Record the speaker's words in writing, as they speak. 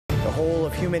The whole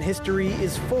of human history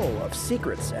is full of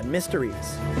secrets and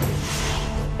mysteries.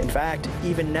 In fact,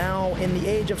 even now, in the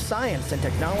age of science and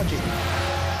technology,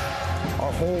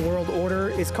 our whole world order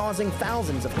is causing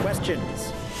thousands of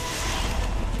questions,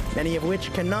 many of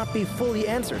which cannot be fully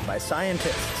answered by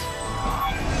scientists.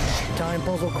 Time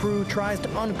Puzzle Crew tries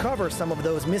to uncover some of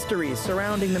those mysteries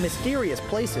surrounding the mysterious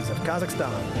places of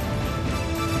Kazakhstan.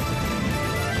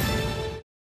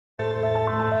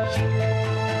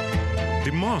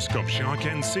 The mosque of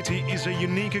Zharkent city is a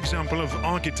unique example of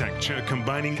architecture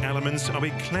combining elements of a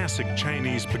classic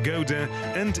Chinese pagoda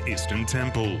and Eastern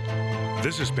temple.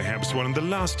 This is perhaps one of the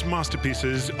last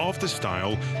masterpieces of the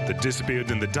style that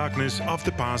disappeared in the darkness of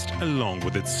the past along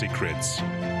with its secrets.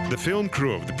 The film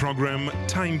crew of the program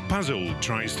Time Puzzle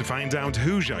tries to find out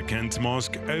who Zharkent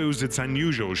Mosque owes its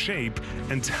unusual shape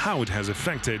and how it has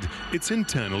affected its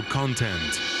internal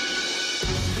content.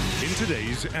 In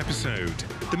today's episode,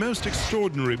 the most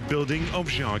extraordinary building of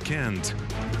Zharkent.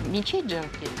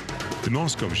 The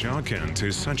Mosque of Zharkent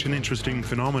is such an interesting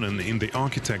phenomenon in the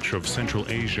architecture of Central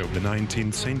Asia of the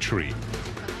 19th century.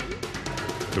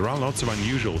 There are lots of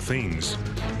unusual things.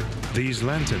 These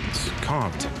lanterns,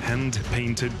 carved,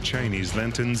 hand-painted Chinese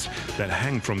lanterns that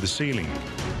hang from the ceiling.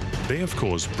 They, of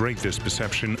course, break this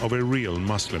perception of a real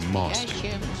Muslim mosque.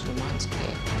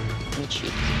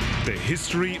 The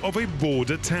history of a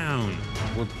border town.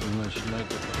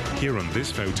 Here on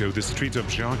this photo, the street of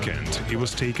Zharkent, it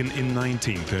was taken in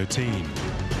 1913.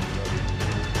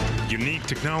 Unique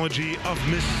technology of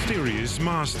mysterious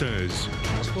masters.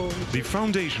 The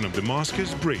foundation of the mosque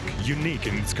is brick, unique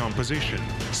in its composition.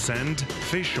 Sand,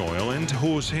 fish oil and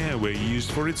horsehair were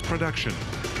used for its production.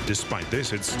 Despite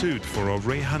this, it stood for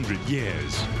over 100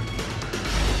 years.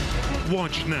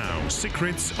 Watch now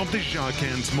Secrets of the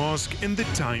Zharkent Mosque in the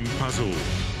Time Puzzle.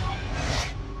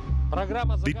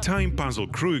 The Time Puzzle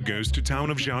crew goes to town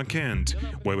of Zharkent,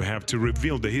 where we have to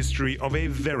reveal the history of a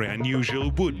very unusual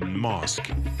wooden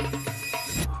mosque.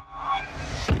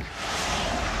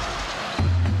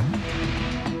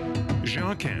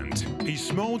 Zharkent, a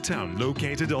small town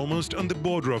located almost on the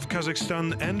border of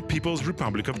Kazakhstan and People's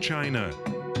Republic of China.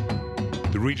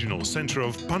 The regional center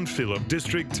of Panfilov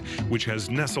district, which has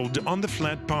nestled on the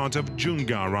flat part of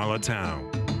Jungar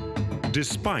town.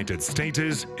 Despite its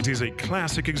status, it is a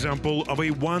classic example of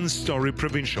a one-story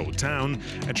provincial town,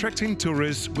 attracting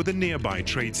tourists with the nearby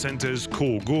trade centers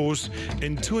Kolgos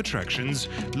and two attractions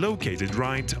located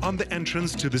right on the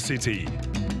entrance to the city.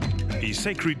 A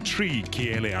sacred tree,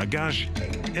 Kiele Agash,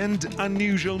 and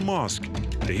unusual mosque,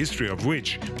 the history of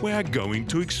which we are going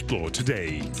to explore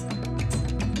today.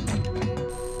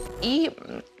 И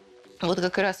вот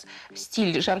как раз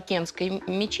стиль жаркентской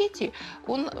мечети,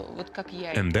 он вот как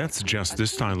я. And that's just the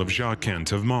style of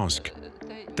Zharkent of mosque.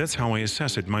 That's how I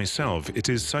assess it myself. It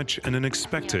is such an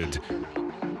unexpected,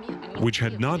 which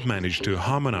had not managed to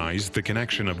harmonize the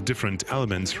connection of different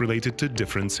elements related to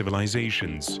different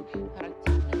civilizations.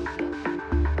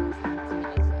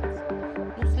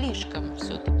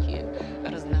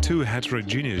 Two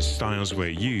heterogeneous styles were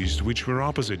used, which were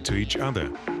opposite to each other.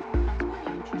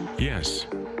 Yes,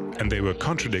 and they were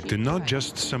contradicted not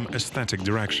just some aesthetic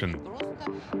direction,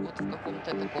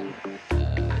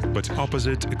 but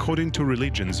opposite according to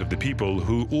religions of the people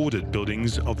who ordered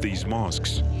buildings of these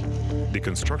mosques, the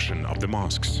construction of the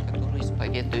mosques.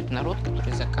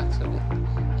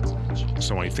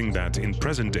 So I think that in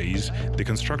present days, the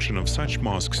construction of such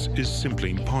mosques is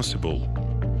simply impossible.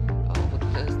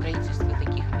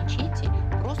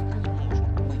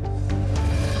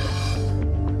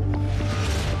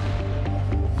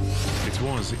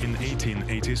 Was in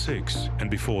 1886, and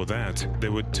before that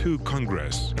there were two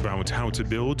congresses about how to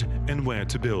build and where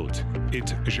to build. It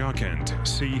Zharkent,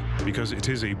 see, because it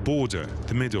is a border,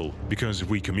 the middle, because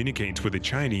we communicate with the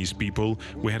Chinese people,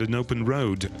 we had an open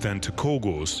road, then to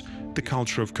Kolgos, the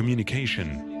culture of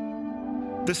communication.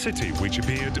 The city, which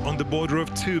appeared on the border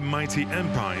of two mighty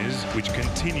empires, which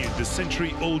continued the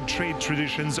century-old trade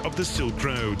traditions of the Silk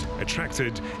Road,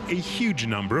 attracted a huge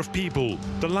number of people.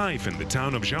 The life in the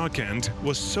town of Zharkent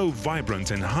was so vibrant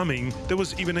and humming, there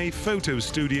was even a photo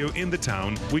studio in the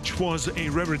town, which was a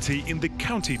rarity in the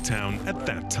county town at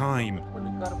that time.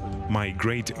 My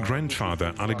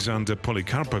great-grandfather, Alexander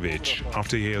Polikarpovich,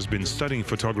 after he has been studying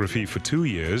photography for 2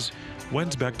 years,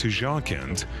 went back to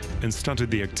Zharkent and started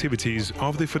the activities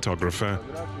of the photographer,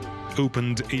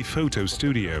 opened a photo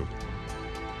studio.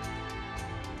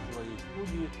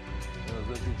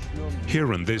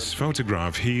 Here in this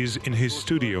photograph, he is in his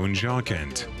studio in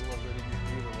Zharkent.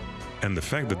 And the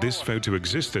fact that this photo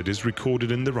existed is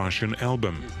recorded in the Russian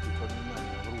album.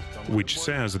 which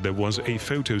says that there was a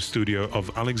photo studio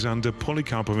of Alexander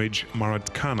Polikarpovich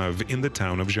Maratkanov in the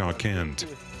town of Zharkent.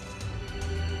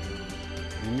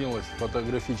 Имелась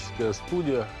фотографическая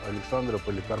студия Александра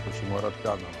Поликарповича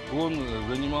Маратканова. Он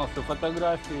занимался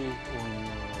фотографией.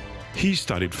 He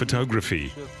studied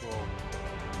photography.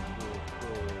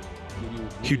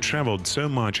 He traveled so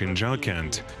much in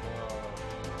Zharkent,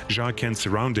 Zharkent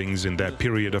surroundings in that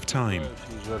period of time.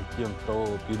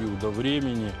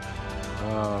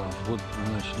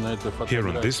 Here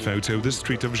on this photo, the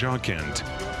street of Zharkent,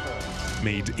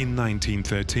 made in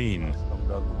 1913.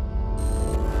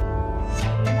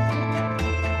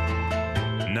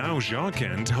 Now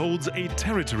Zharkent holds a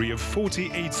territory of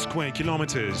 48 square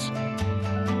kilometers.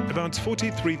 About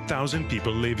 43,000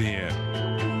 people live here.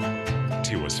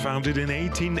 It was founded in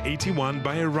 1881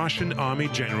 by a Russian army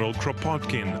general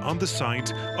Kropotkin on the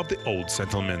site of the old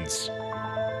settlements.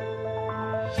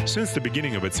 Since the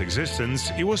beginning of its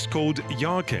existence, it was called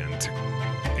Zharkent,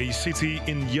 a city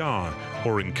in Yar,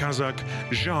 or in Kazakh,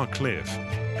 Zhar Cliff,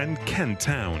 and Kent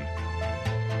town.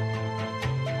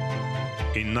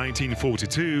 In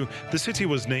 1942, the city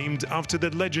was named after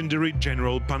the legendary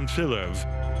General Panfilov,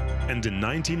 and in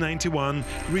 1991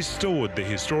 restored the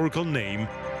historical name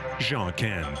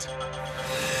Zharkent.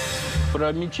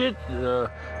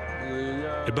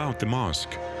 About the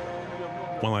mosque.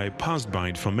 Well, I passed by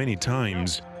it for many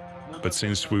times, but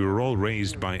since we were all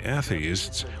raised by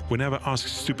atheists, we never asked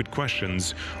stupid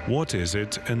questions. What is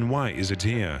it and why is it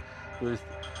here?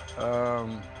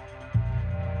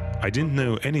 I didn't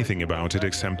know anything about it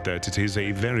except that it is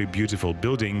a very beautiful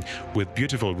building with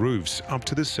beautiful roofs up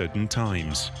to the certain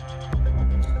times.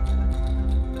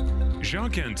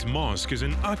 Zharkent Mosque is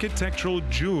an architectural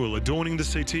jewel adorning the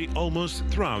city almost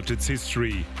throughout its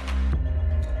history.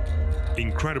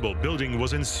 Incredible building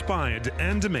was inspired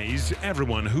and amazed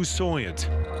everyone who saw it.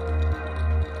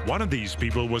 One of these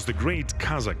people was the great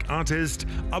Kazakh artist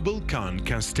Abulkan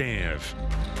Kasteyev.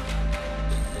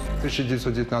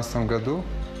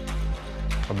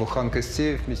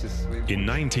 In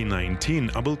 1919,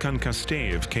 Abulkan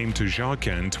Kasteyev came to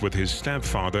Zharkent with his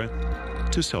stepfather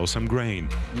to sell some grain.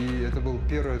 It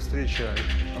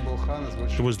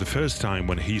was the first time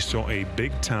when he saw a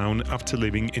big town after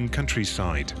living in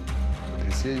countryside.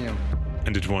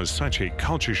 And it was such a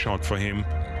culture shock for him.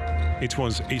 It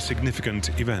was a significant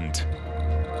event.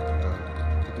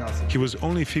 He was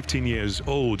only 15 years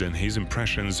old, and his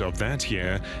impressions of that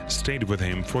year stayed with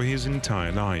him for his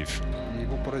entire life.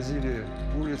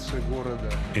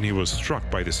 And he was struck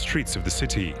by the streets of the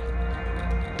city,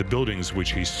 the buildings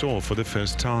which he saw for the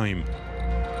first time.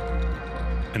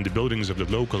 And the buildings of the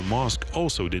local mosque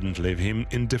also didn't leave him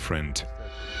indifferent.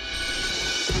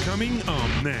 Coming up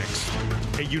next,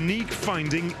 a unique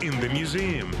finding in the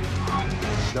museum.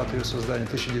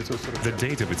 The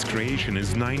date of its creation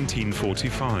is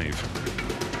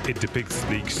 1945. It depicts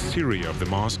the exterior of the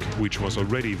mosque, which was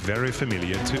already very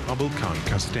familiar to Abulkan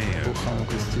Kasteyev.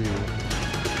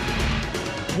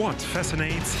 What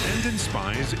fascinates and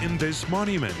inspires in this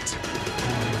monument?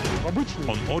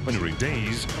 On ordinary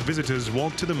days, visitors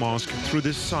walk to the mosque through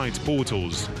the side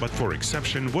portals, but for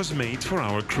exception was made for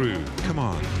our crew. Come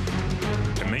on.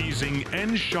 Amazing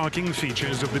and shocking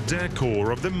features of the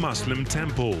decor of the Muslim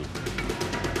temple.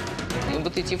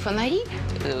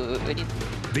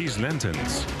 These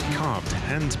lanterns, carved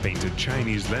hand-painted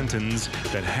Chinese lanterns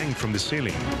that hang from the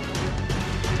ceiling.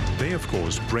 They, of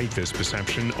course, break this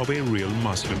perception of a real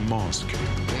Muslim mosque.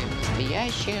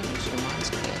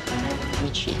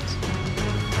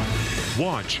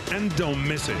 Watch and don't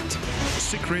miss it.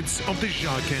 Secrets of the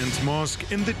Zharkent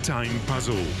Mosque in the Time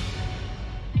Puzzle.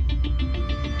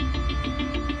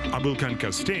 Abulkan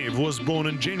Kasteyev was born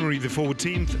on January the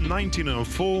 14th,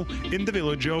 1904 in the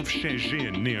village of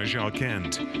Shezhin near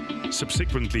Zharkent.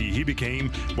 Subsequently, he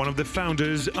became one of the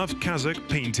founders of Kazakh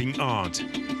painting art.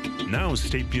 Now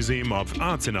State Museum of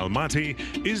Arts in Almaty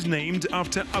is named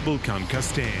after Abulkan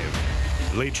Kasteyev.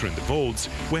 Later in the vaults,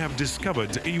 we have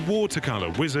discovered a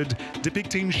watercolor wizard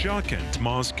depicting Zharkent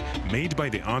Mosque made by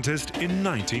the artist in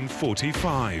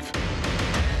 1945.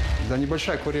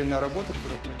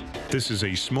 This is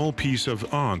a small piece of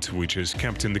art which is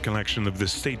kept in the collection of the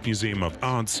State Museum of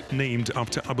Arts named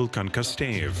after Abulkan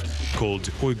Kasteyev, called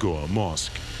Uyghur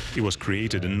Mosque. It was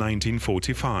created in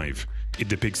 1945. It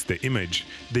depicts the image,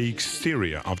 the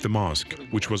exterior of the mosque,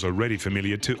 which was already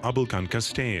familiar to Abulkan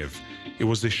Kasteyev. It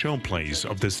was the showplace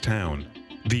of this town.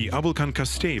 The Abulkan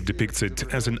Kasteyev depicts it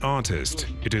as an artist.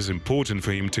 It is important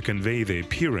for him to convey the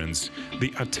appearance,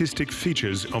 the artistic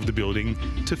features of the building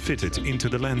to fit it into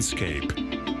the landscape.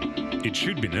 It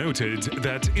should be noted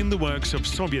that in the works of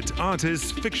Soviet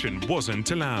artists, fiction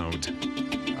wasn't allowed.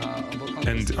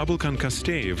 And Abulkan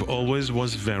Kosteyev always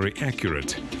was very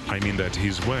accurate. I mean that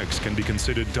his works can be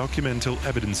considered documental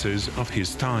evidences of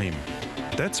his time.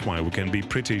 That's why we can be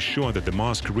pretty sure that the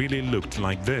mosque really looked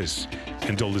like this,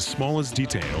 and all the smallest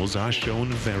details are shown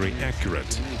very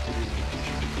accurate.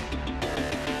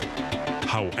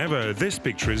 However, this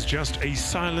picture is just a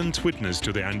silent witness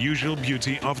to the unusual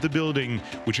beauty of the building,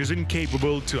 which is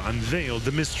incapable to unveil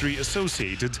the mystery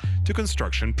associated to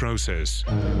construction process.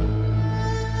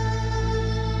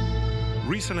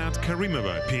 Risalat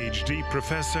Karimova, PhD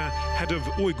professor, head of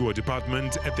Uyghur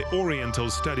department at the Oriental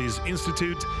Studies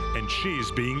Institute, and she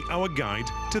is being our guide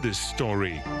to this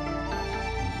story.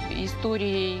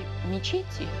 Историей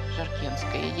мечети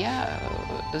Жаркентской я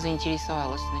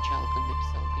заинтересовалась сначала, когда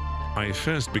писала кандидат. I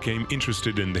first became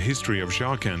interested in the history of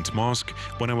Zharkent Mosque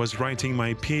when I was writing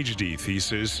my PhD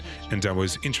thesis, and I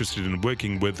was interested in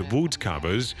working with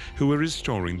woodcarvers who were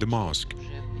restoring the mosque.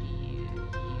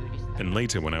 And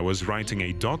later, when I was writing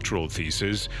a doctoral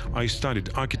thesis, I studied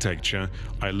architecture.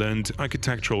 I learned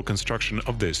architectural construction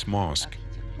of this mosque.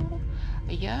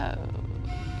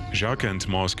 Zharkent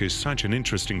Mosque is such an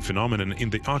interesting phenomenon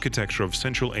in the architecture of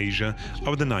Central Asia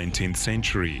of the 19th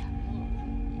century.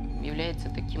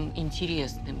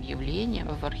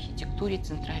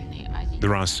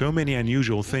 There are so many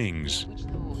unusual things,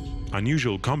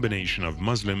 unusual combination of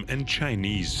Muslim and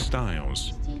Chinese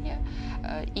styles.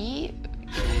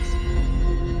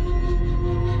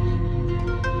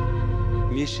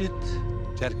 Мешіт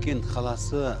Жаркент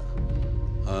қаласы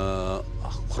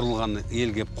құрылған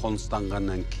елге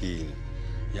қоныстанғаннан кейін,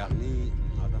 яғни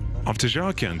After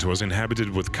Zharkent was inhabited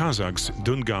with Kazakhs,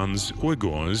 Dungans,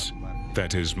 Uyghurs,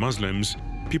 that is Muslims,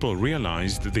 people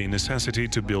realized the necessity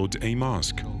to build a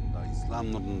mosque.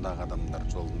 ислам нұрындағы адамдар,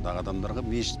 жолындағы адамдарға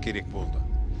мешіт керек болды.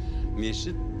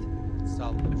 Мешіт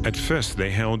At first, they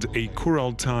held a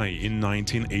Kurultai in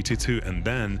 1982, and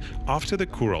then, after the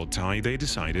Kurultai, they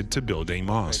decided to build a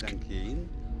mosque.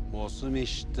 осы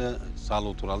мешітті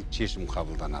салу туралы шешім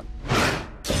қабылданады.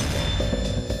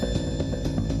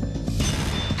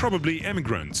 Probably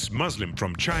immigrants, Muslim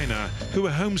from China, who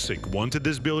were homesick, wanted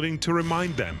this building to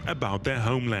remind them about their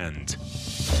homeland.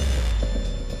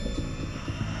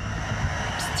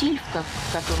 Стиль,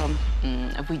 в котором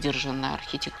выдержана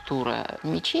архитектура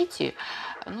мечети,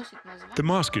 носит название. The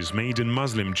mosque is made in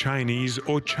Muslim Chinese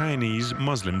or Chinese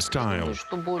Muslim style.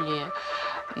 Что более,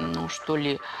 что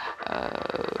ли,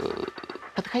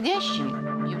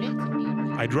 подходящим является мир.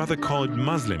 I'd rather call it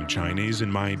Muslim Chinese.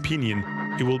 In my opinion,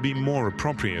 it will be more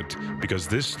appropriate because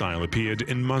this style appeared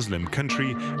in Muslim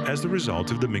country as the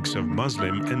result of the mix of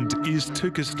Muslim and East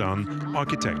Turkestan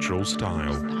architectural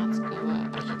style.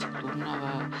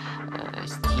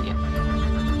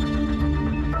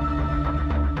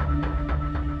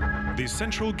 The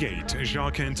central gate,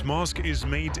 Zharkent Mosque, is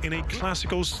made in a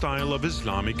classical style of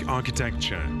Islamic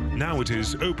architecture. Now it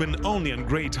is open only on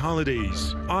great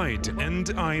holidays, Eid and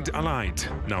Eid al-Eid,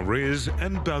 Nowruz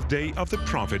and birthday of the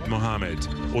Prophet Muhammad.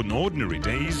 On ordinary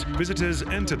days, visitors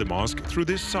enter the mosque through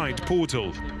this side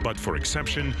portal, but for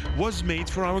exception was made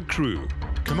for our crew.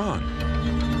 Come on.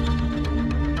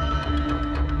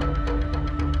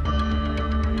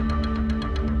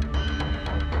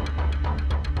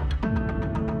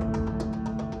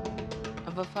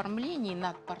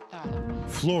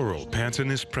 Floral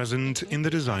pattern is present in the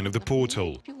design of the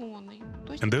portal.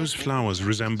 And those flowers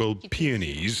resemble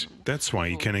peonies, that's why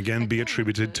it can again be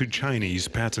attributed to Chinese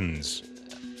patterns.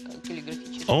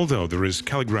 Although there is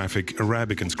calligraphic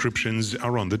Arabic inscriptions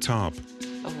are on the top.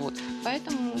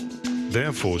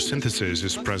 Therefore, synthesis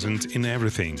is present in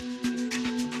everything.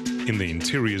 In the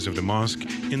interiors of the mosque,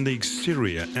 in the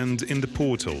exterior and in the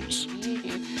portals.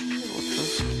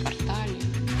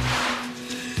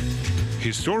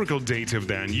 Historical data of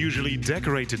the unusually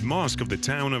decorated mosque of the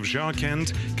town of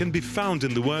Zharkent can be found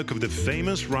in the work of the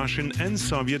famous Russian and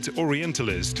Soviet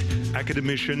Orientalist,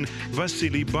 academician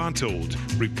Vasily Bartold,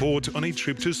 report on a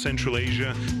trip to Central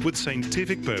Asia with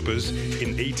scientific purpose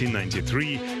in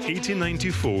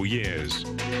 1893-1894 years.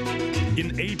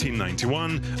 In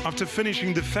 1891, after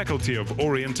finishing the Faculty of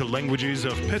Oriental Languages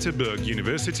of Peterburg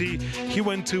University, he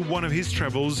went to one of his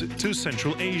travels to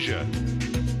Central Asia.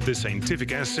 The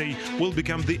scientific essay will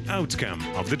become the outcome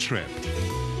of the trip.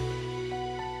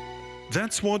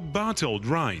 That's what Bartold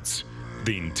writes.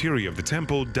 The interior of the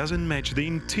temple doesn't match the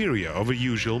interior of a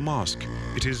usual mosque.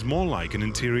 It is more like an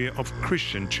interior of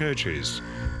Christian churches.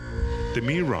 The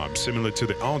mihrab, similar to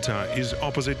the altar, is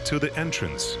opposite to the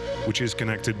entrance, which is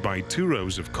connected by 2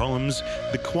 rows of columns.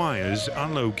 The choirs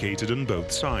are located on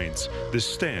both sides. The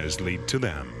stairs lead to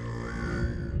them.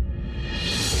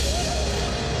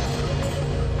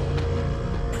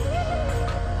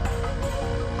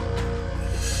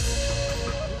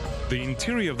 The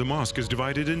interior of the mosque is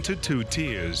divided into 2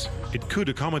 tiers. It could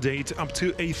accommodate up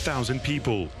to 8,000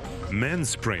 people.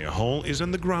 Men's prayer hall is on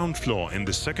the ground floor and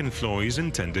the second floor is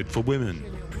intended for women.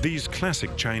 These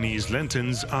classic Chinese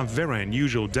lanterns are very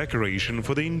unusual decoration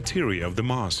for the interior of the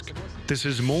mosque. This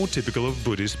is more typical of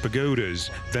Buddhist pagodas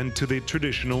than to the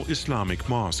traditional Islamic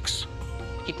mosques.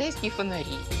 Китайские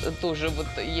фонари тоже, вот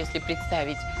если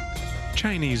представить.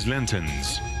 Chinese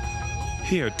lanterns.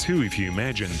 Here too, if you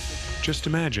imagine, just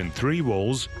imagine 3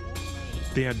 walls.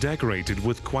 They are decorated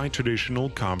with quite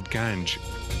traditional carved ganj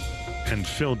and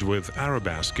filled with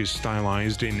arabesque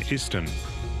stylized in Eastern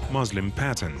Muslim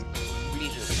pattern.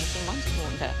 Ближе к мусульманскому,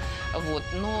 да. Вот,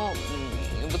 но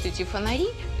вот эти фонари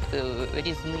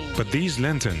резные. But these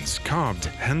lanterns, carved,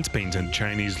 hand-painted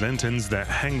Chinese lanterns that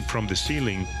hang from the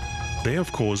ceiling, they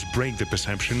of course break the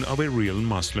perception of a real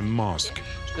Muslim mosque.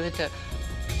 Что это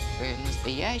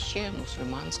настоящая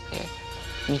мусульманская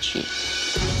мечеть.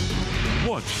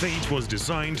 What fate was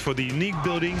designed for the unique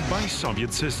building by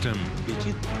Soviet system?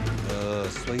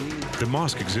 The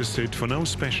mosque existed for no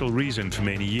special reason for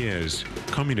many years.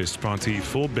 Communist Party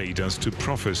forbade us to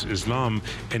profess Islam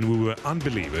and we were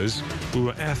unbelievers, we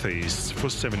were atheists for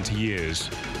 70 years.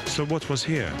 So what was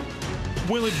here?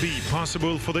 Will it be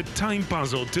possible for the time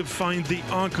puzzle to find the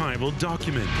archival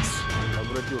documents?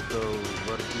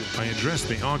 I addressed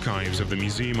the archives of the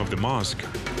Museum of the Mosque.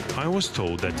 I was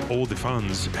told that all the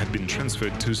funds had been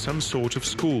transferred to some sort of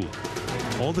school.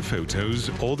 All the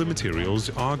photos, all the materials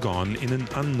are gone in an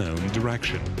unknown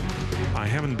direction. I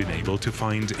haven't been able to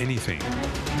find anything.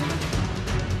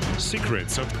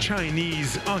 Secrets of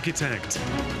Chinese architect.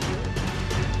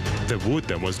 The wood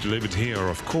that was delivered here,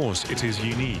 of course, it is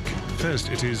unique. First,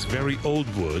 it is very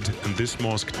old wood, and this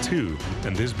mosque too,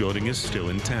 and this building is still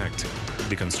intact.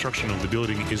 The construction of the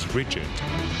building is rigid.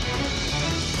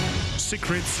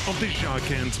 Secrets of the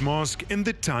Zharkent Mosque and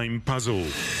the time puzzle.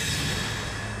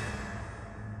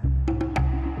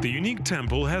 The unique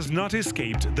temple has not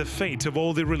escaped the fate of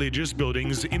all the religious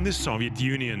buildings in the Soviet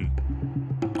Union.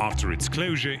 After its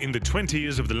closure in the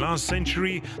 20s of the last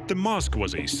century, the mosque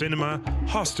was a cinema,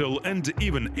 hostel and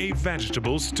even a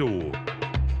vegetable store.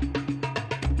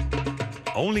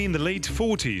 Only in the late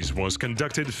 40s was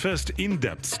conducted first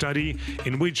in-depth study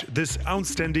in which this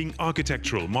outstanding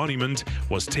architectural monument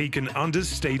was taken under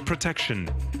state protection.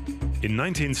 In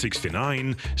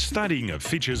 1969, studying of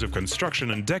features of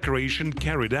construction and decoration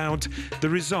carried out, the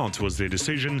result was the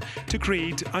decision to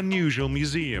create unusual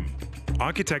museum,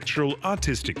 architectural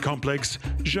artistic complex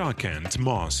Zharkent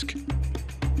Mosque.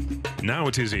 Now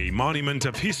it is a monument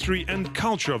of history and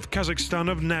culture of Kazakhstan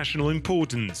of national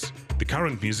importance. The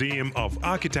current museum of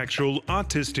architectural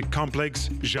artistic complex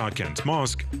Zharkent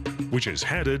Mosque, which is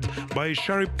headed by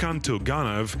Sharipkan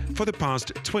Turganov for the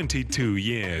past 22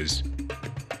 years.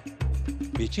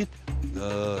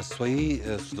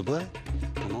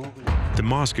 The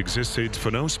mosque existed for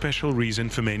no special reason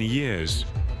for many years.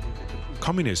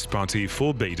 Communist Party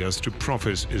forbade us to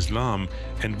profess Islam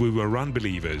and we were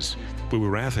unbelievers. We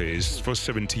were atheists for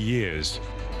 70 years.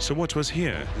 So what was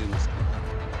here?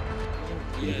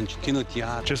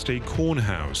 Just a corn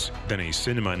house, then a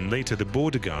cinema and later the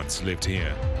border guards lived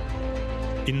here.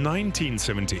 In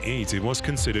 1978 it was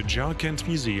considered Zharkent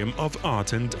Museum of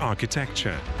Art and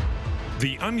Architecture.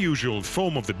 The unusual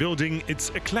form of the building, its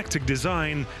eclectic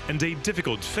design and a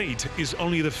difficult fate is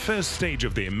only the first stage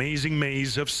of the amazing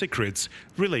maze of secrets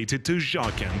related to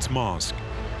Zharkent Mosque.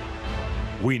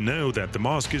 We know that the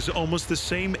mosque is almost the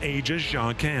same age as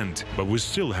Zharkent, but we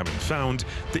still haven't found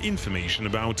the information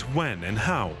about when and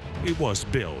how it was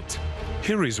built.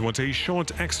 Here is what a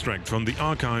short extract from the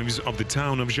archives of the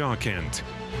town of Zharkent.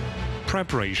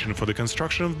 Preparation for the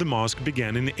construction of the mosque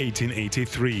began in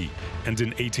 1883 and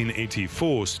in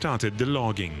 1884 started the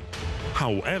logging.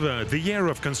 However, the year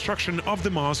of construction of the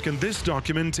mosque in this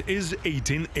document is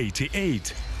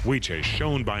 1888, which, as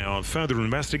shown by our further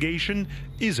investigation,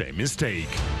 is a mistake.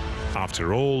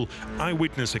 After all,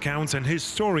 eyewitness accounts and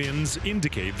historians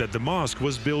indicate that the mosque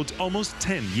was built almost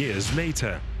 10 years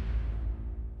later.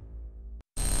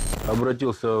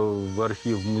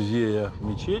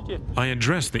 I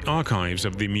addressed the archives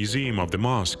of the Museum of the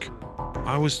Mosque.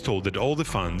 I was told that all the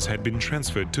funds had been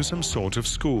transferred to some sort of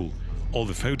school. All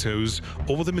the photos,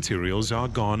 all the materials are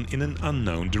gone in an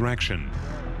unknown direction.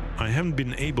 I haven't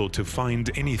been able to find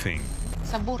anything.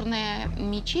 Соборная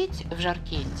мечеть в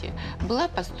Жаркенте была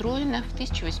построена в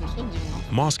 1890.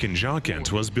 Mosque in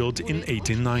Zharkent was built in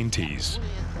 1890s.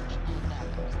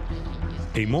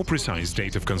 A more precise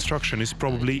date of construction is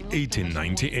probably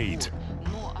 1898.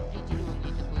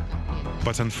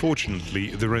 But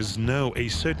unfortunately, there is no a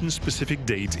certain specific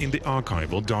date in the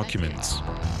archival documents.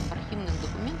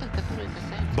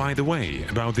 By the way,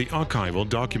 about the archival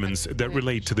documents that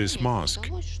relate to this mosque.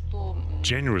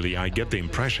 Generally, I get the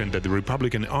impression that the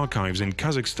Republican archives in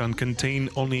Kazakhstan contain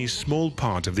only a small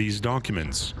part of these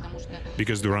documents,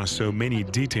 because there are so many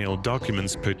detailed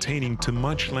documents pertaining to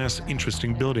much less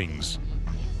interesting buildings.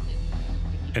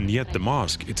 And yet the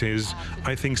mosque, it is,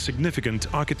 I think,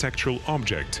 significant architectural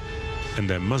object, and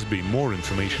there must be more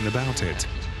information about it.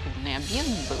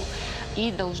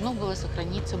 И должно было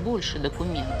сохраниться больше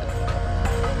документов.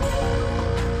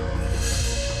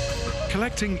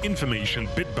 Collecting information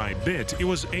bit by bit, he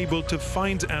was able to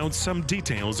find out some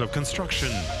details of construction.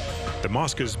 The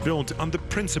mosque is built on the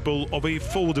principle of a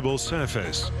foldable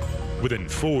surface. Within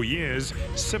 4 years,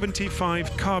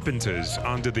 75 carpenters,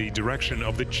 under the direction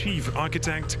of the chief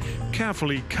architect,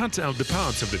 carefully cut out the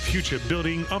parts of the future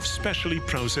building of specially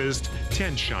processed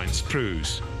Tianshine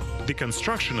spruce. The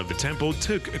construction of the temple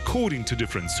took, according to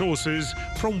different sources,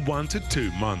 from 1 to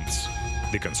 2 months.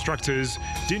 The constructors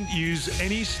didn't use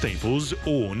any staples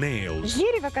or nails. The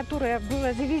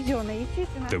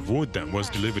wood that was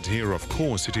delivered here, of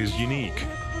course, it is unique.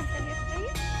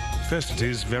 First, it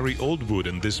is very old wood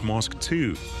in this mosque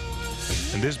too,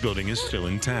 and this building is still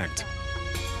intact.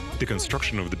 The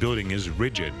construction of the building is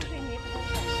rigid.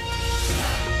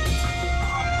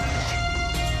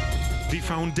 The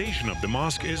foundation of the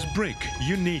mosque is brick,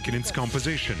 unique in its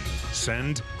composition.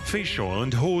 Sand, fish oil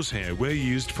and horsehair were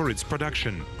used for its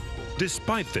production.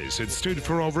 Despite this, it stood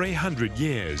for over 100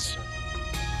 years.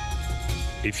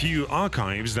 A few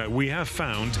archives that we have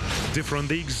found differ on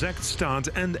the exact start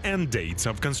and end dates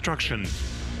of construction.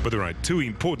 But there are 2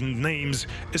 important names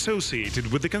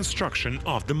associated with the construction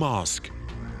of the mosque.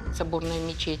 Соборная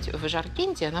мечеть в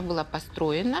Жаркенте, она была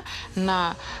построена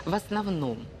в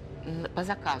основном по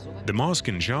заказу. The mosque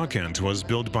in Zharkent was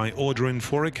built by order and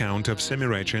for account of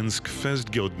Semirechynsk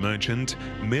first guild merchant,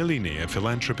 millionaire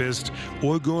philanthropist,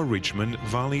 Uyghur Richman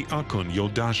Vali Akun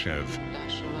Yoldashev.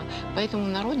 Поэтому в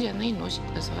народе она и носит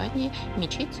название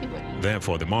мечети Вали.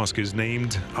 Therefore, the mosque is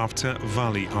named after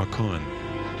Vali Akun.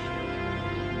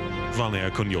 Vali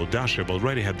Akun Yoldashev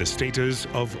already had the status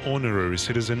of honorary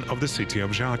citizen of the city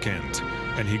of Zharkent,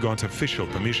 and he got official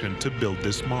permission to build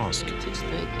this mosque.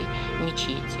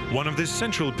 One of the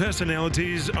central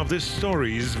personalities of this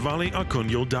story is Vali Akun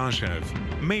Yoldashev,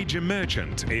 major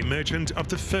merchant, a merchant of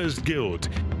the First Guild.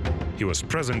 He was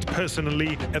present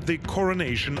personally at the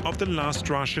coronation of the last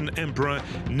Russian Emperor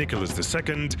Nicholas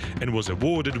II and was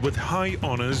awarded with high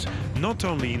honors not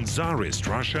only in Tsarist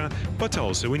Russia but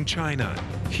also in China.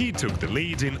 He took the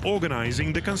lead in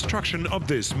organizing the construction of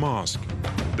this mosque.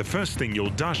 The first thing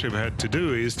Yoldashev had to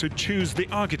do is to choose the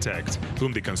architect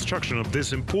whom the construction of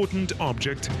this important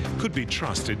object could be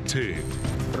trusted to.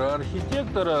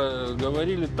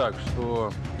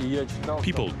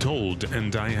 People told,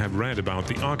 and I have read about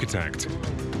the architect.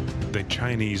 The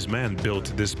Chinese man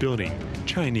built this building,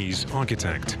 Chinese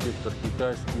architect.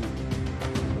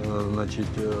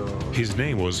 His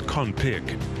name was Kon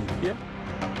Pik.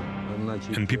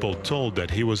 And people told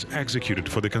that he was executed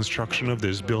for the construction of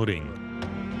this building.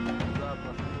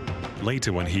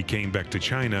 Later, when he came back to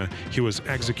China, he was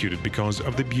executed because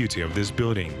of the beauty of this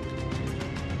building.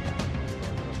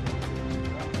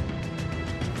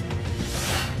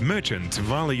 Merchant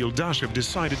Vali Yoldashev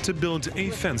decided to build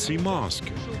a fancy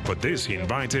mosque. For this, he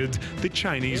invited the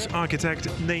Chinese architect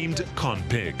named Kon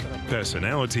Pik.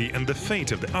 Personality and the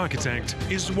fate of the architect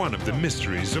is one of the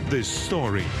mysteries of this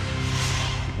story.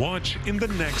 Watch in the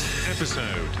next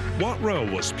episode. What role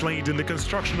was played in the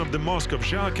construction of the Mosque of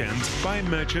Zharkent by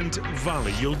merchant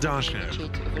Vali Yoldashev?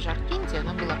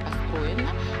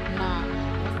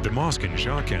 The mosque in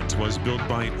Zharkent was built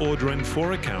by order and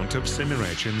for account of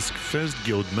Semirechynsk first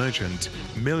guild merchant,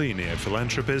 millionaire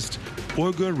philanthropist,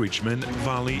 Uyghur Richman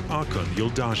Vali Akun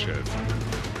Yoldashev.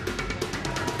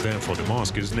 Therefore, the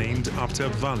mosque is named after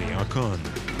Vali Akun.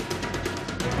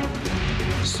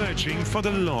 Searching for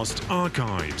the lost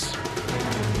archives.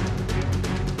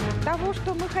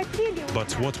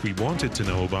 But what we wanted to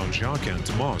know about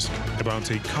Zharkent Mosque, about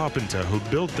a carpenter who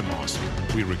built the mosque,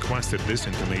 we requested this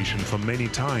information for many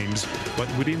times, but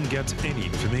we didn't get any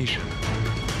information.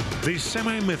 The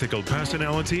semi-mythical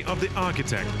personality of the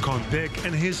architect Kon Pik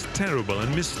and his terrible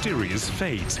and mysterious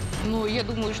fate. Ну, я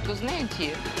думаю, что,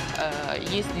 знаете,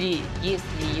 если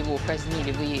его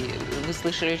казнили, вы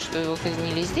слышали, что его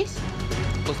казнили здесь,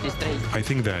 после строительства? I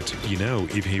think that, you know,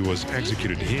 if he was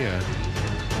executed here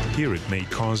it may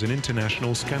cause an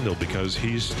international scandal because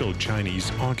he is still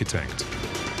Chinese architect.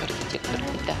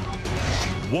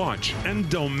 Watch and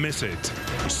don't miss it.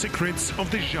 Secrets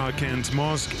of the Zharkent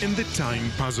Mosque in the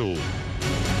Time Puzzle.